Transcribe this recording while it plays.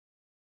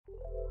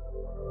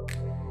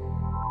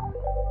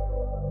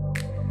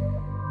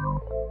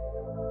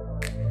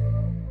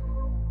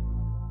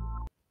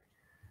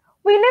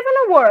We live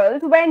in a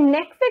world where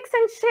Netflix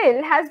and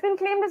chill has been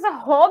claimed as a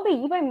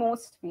hobby by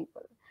most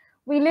people.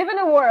 We live in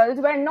a world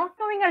where not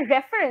knowing a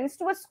reference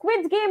to a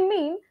Squid Game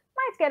meme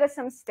might get us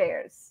some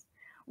stares.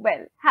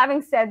 Well,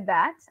 having said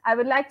that, I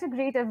would like to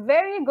greet a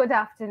very good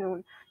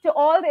afternoon to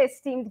all the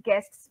esteemed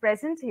guests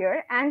present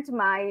here and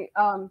my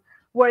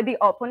worthy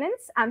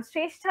opponents. I'm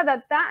Shrestha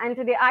Datta, and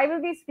today I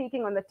will be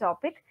speaking on the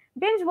topic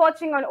binge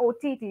watching on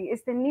OTT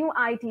is the new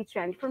IT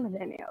trend for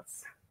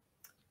millennials.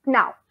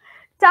 Now,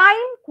 time,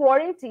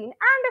 quarantine, and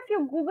a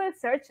few Google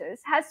searches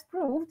has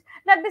proved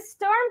that this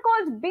term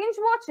called binge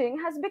watching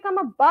has become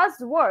a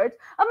buzzword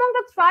among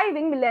the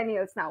thriving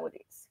millennials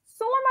nowadays.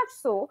 So much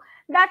so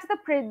that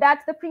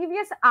the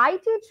previous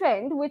IT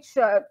trend, which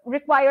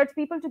required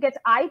people to get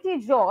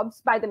IT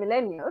jobs by the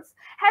millennials,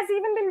 has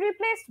even been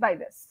replaced by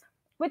this.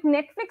 With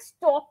Netflix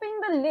topping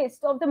the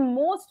list of the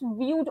most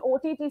viewed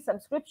OTT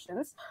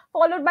subscriptions,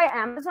 followed by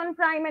Amazon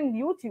Prime and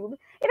YouTube,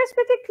 it is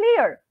pretty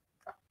clear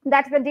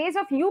that the days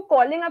of you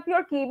calling up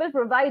your cable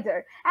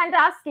provider and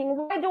asking,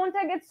 why don't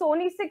I get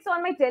Sony 6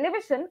 on my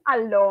television,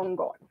 are long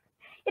gone.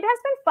 It has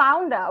been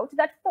found out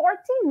that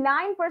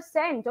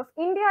 49% of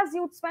India's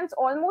youth spends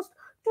almost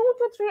 2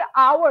 to 3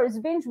 hours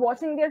binge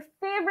watching their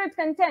favorite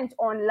content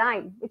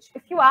online, which,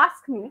 if you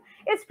ask me,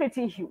 is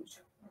pretty huge.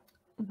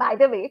 By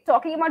the way,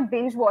 talking about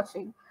binge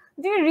watching,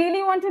 do you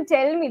really want to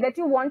tell me that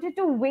you wanted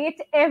to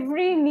wait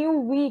every new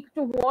week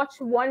to watch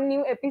one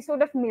new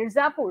episode of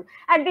Mirzapur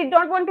and did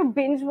not want to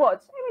binge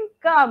watch? I mean,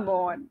 come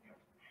on.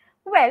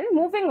 Well,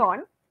 moving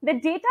on, the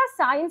Data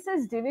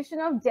Sciences Division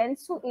of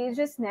Dentsu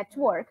Aegis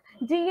Network,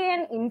 DA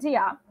in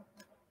India,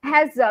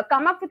 has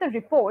come up with a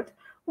report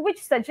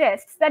which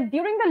suggests that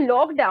during the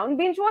lockdown,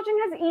 binge watching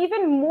has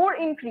even more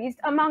increased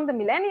among the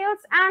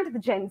millennials and the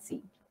Gen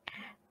Z.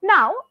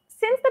 Now,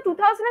 since the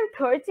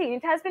 2013,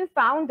 it has been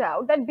found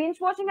out that binge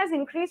watching has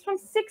increased from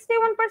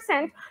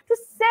 61% to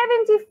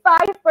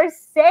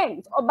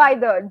 75% by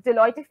the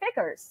Deloitte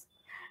figures.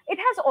 It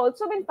has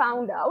also been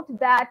found out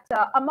that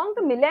among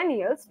the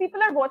millennials,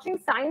 people are watching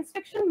science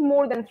fiction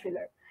more than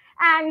thriller.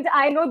 And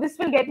I know this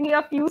will get me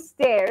a few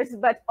stares,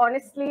 but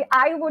honestly,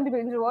 I would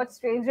binge watch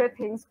Stranger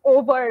Things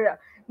over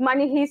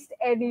Money Heist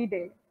any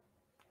day.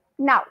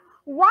 Now,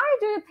 why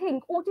do you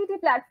think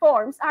OTT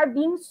platforms are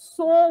being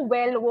so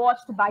well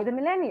watched by the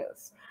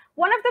millennials?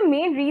 One of the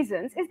main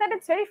reasons is that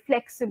it's very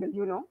flexible.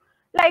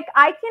 Like,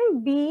 I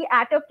can be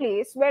at a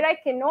place where I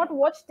cannot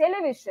watch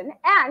television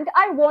and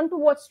I want to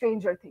watch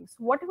Stranger Things.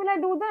 What will I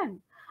do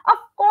then? Of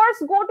course,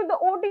 go to the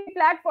OTT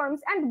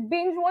platforms and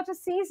binge watch a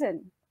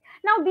season.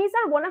 Now, these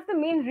are one of the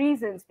main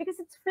reasons because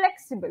it's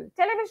flexible.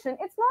 Television,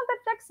 it's not that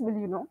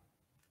flexible.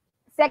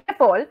 Second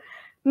of all,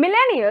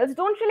 millennials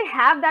don't really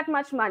have that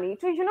much money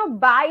to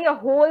buy a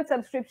whole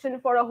subscription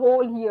for a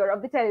whole year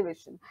of the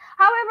television.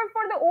 However,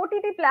 for the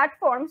OTT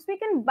platforms, we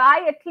can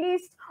buy at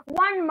least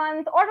 1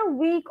 month or a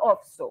week or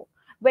so,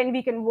 when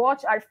we can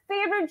watch our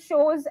favorite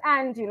shows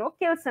and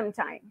kill some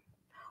time.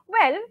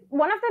 Well,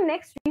 one of the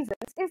next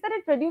reasons is that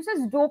it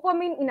produces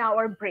dopamine in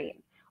our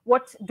brain.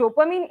 What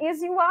dopamine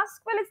is, you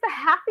ask? Well, it's the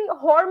happy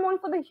hormone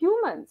for the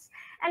humans.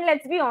 And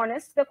let's be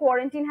honest, the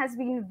quarantine has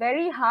been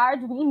very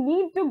hard. We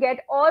need to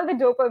get all the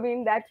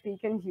dopamine that we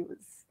can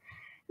use.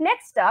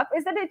 Next up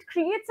is that it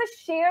creates a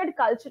shared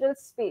cultural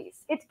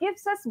space. It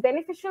gives us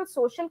beneficial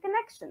social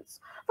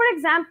connections. For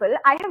example,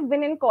 I have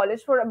been in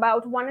college for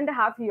about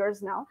 1.5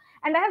 years now,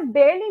 and I have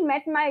barely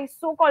met my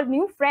so-called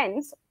new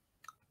friends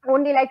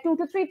only like 2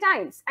 to 3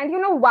 times. And you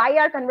know why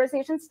our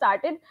conversation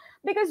started?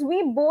 Because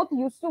we both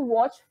used to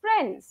watch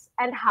Friends.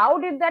 And how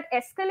did that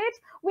escalate?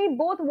 We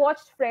both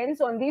watched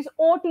Friends on these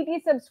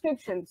OTT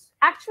subscriptions.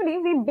 Actually,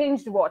 we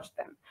binge watched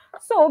them.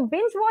 So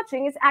binge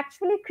watching is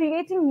actually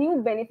creating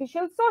new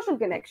beneficial social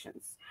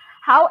connections.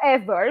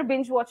 However,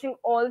 binge watching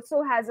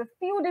also has a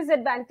few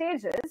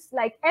disadvantages,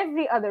 like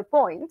every other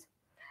point.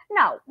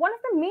 Now, one of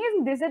the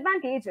main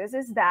disadvantages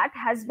is that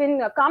has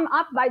been come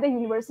up by the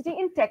university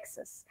in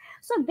Texas.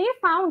 So they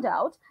found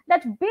out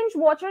that binge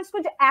watchers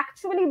could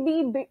actually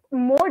be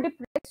more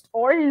depressed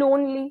or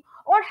lonely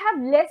or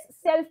have less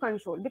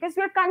self-control because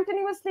we are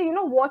continuously,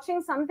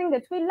 watching something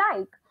that we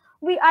like.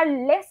 We are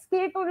less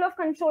capable of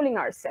controlling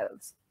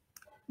ourselves.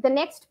 The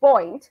next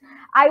point,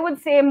 I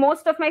would say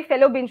most of my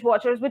fellow binge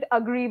watchers would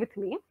agree with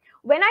me.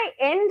 When I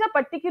end a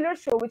particular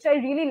show which I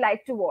really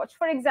like to watch,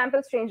 for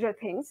example, Stranger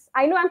Things,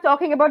 I know I'm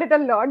talking about it a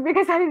lot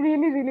because I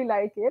really, really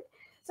like it.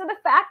 So the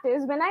fact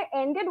is, when I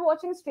ended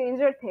watching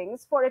Stranger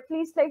Things for at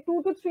least like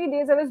 2 to 3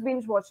 days, I was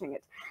binge watching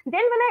it. Then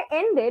when I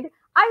ended,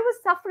 I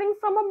was suffering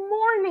from a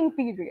mourning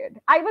period.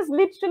 I was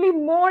literally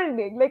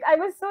mourning. Like, I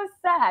was so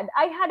sad.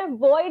 I had a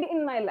void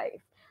in my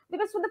life.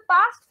 Because for the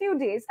past few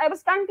days, I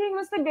was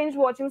continuously binge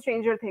watching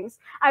Stranger Things.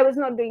 I was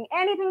not doing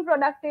anything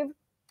productive.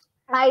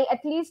 I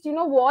at least,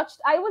 watched,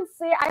 I would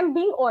say, I'm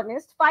being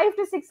honest, 5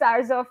 to 6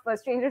 hours of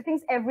Stranger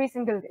Things every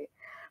single day.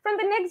 From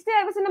the next day,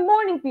 I was in a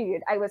mourning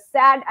period. I was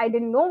sad. I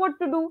didn't know what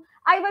to do.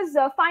 I was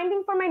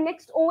finding for my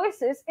next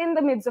oasis in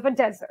the midst of a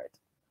desert.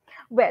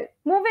 Well,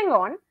 moving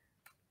on.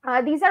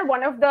 These are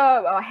one of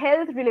the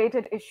health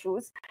related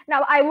issues.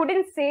 Now, I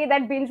wouldn't say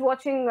that binge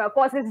watching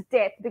causes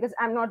death, because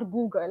I'm not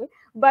Google,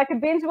 but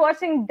binge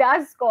watching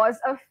does cause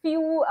a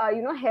few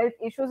health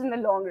issues in the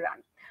long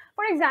run.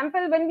 For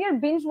example, when we are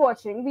binge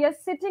watching, we are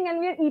sitting and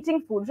we are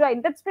eating food,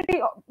 right? That's pretty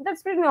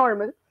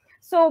normal.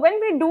 So when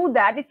we do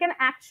that, it can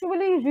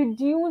actually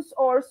reduce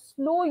or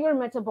slow your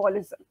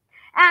metabolism,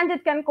 and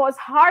it can cause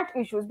heart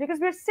issues because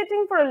we're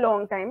sitting for a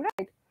long time,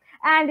 right?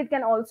 And it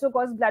can also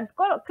cause blood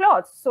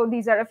clots. So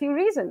these are a few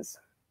reasons.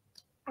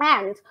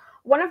 And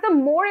one of the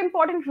more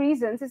important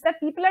reasons is that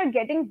people are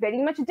getting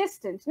very much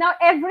distant. Now,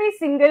 every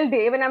single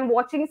day when I'm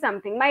watching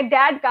something, my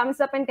dad comes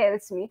up and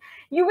tells me,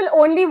 you will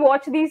only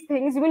watch these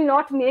things, you will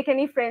not make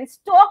any friends,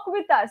 talk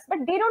with us. But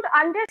they don't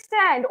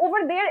understand.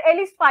 Over there,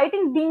 Ellie's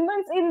fighting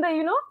demons in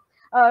the,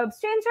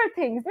 Stranger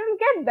Things. They don't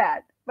get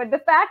that. But the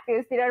fact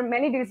is, there are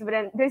many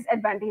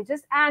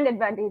disadvantages and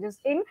advantages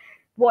in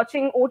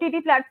watching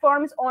OTT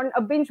platforms on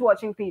a binge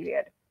watching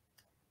period.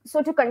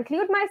 So to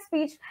conclude my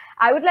speech,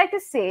 I would like to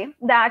say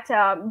that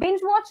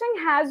binge watching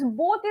has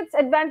both its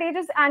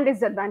advantages and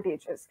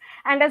disadvantages.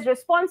 And as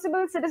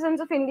responsible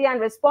citizens of India and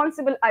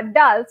responsible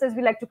adults, as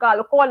we like to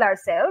call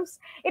ourselves,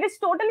 it is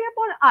totally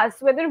upon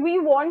us whether we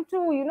want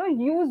to,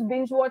 use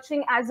binge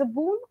watching as a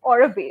boon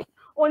or a bane,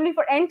 only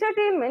for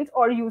entertainment,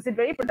 or use it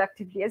very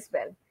productively as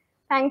well.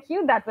 Thank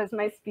you. That was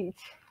my speech.